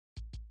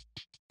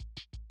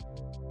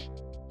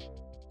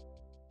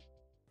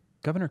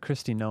Governor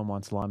Kristi Noem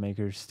wants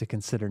lawmakers to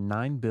consider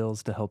 9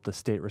 bills to help the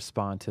state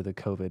respond to the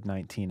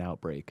COVID-19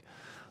 outbreak.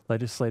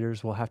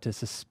 Legislators will have to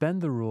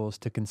suspend the rules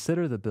to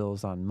consider the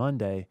bills on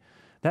Monday.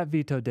 That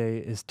veto day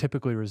is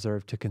typically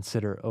reserved to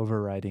consider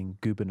overriding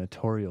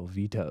gubernatorial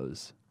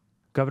vetoes.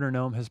 Governor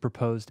Noem has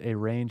proposed a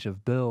range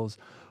of bills.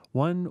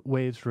 One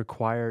waives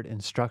required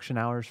instruction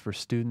hours for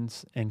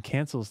students and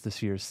cancels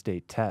this year's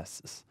state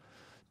tests.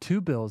 2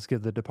 bills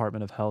give the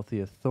Department of Health the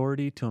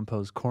authority to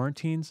impose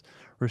quarantines,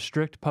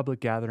 restrict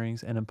public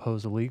gatherings, and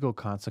impose legal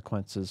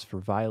consequences for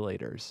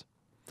violators.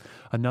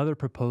 Another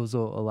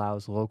proposal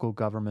allows local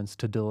governments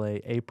to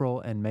delay April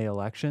and May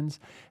elections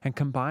and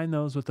combine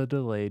those with a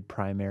delayed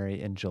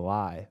primary in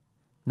July.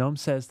 Noem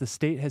says the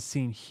state has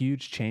seen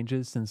huge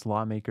changes since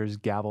lawmakers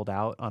gavelled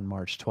out on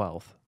March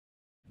 12th.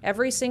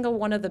 Every single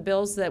one of the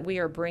bills that we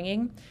are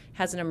bringing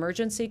has an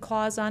emergency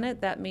clause on it.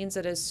 That means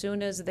that as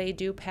soon as they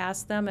do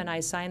pass them and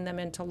I sign them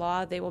into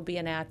law, they will be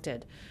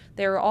enacted.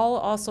 They're all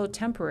also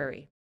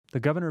temporary. The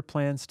governor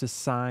plans to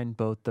sign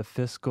both the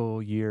fiscal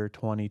year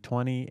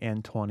 2020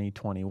 and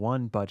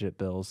 2021 budget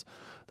bills.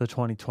 The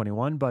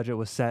 2021 budget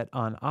was set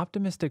on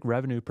optimistic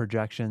revenue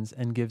projections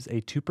and gives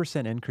a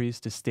 2% increase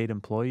to state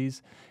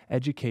employees,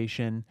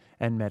 education,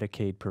 and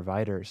Medicaid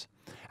providers.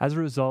 As a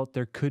result,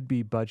 there could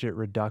be budget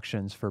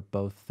reductions for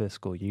both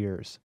fiscal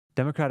years.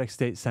 Democratic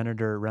State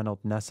Senator Reynold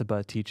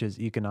Nessebar teaches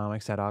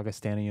economics at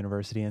Augustana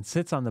University and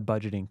sits on the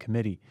budgeting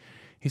committee.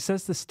 He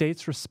says the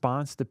state's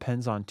response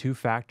depends on 2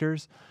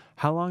 factors: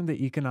 how long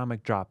the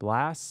economic drop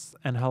lasts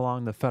and how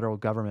long the federal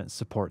government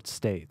supports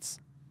states.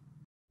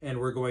 And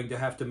we're going to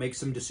have to make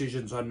some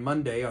decisions on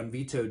Monday, on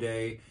veto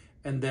day,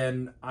 and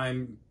then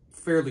I'm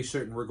fairly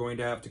certain we're going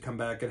to have to come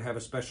back and have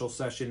a special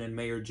session in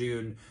May or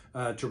June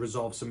to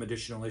resolve some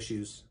additional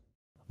issues.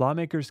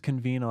 Lawmakers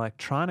convene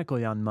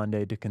electronically on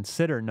Monday to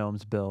consider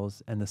Noem's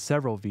bills and the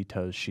several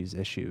vetoes she's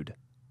issued.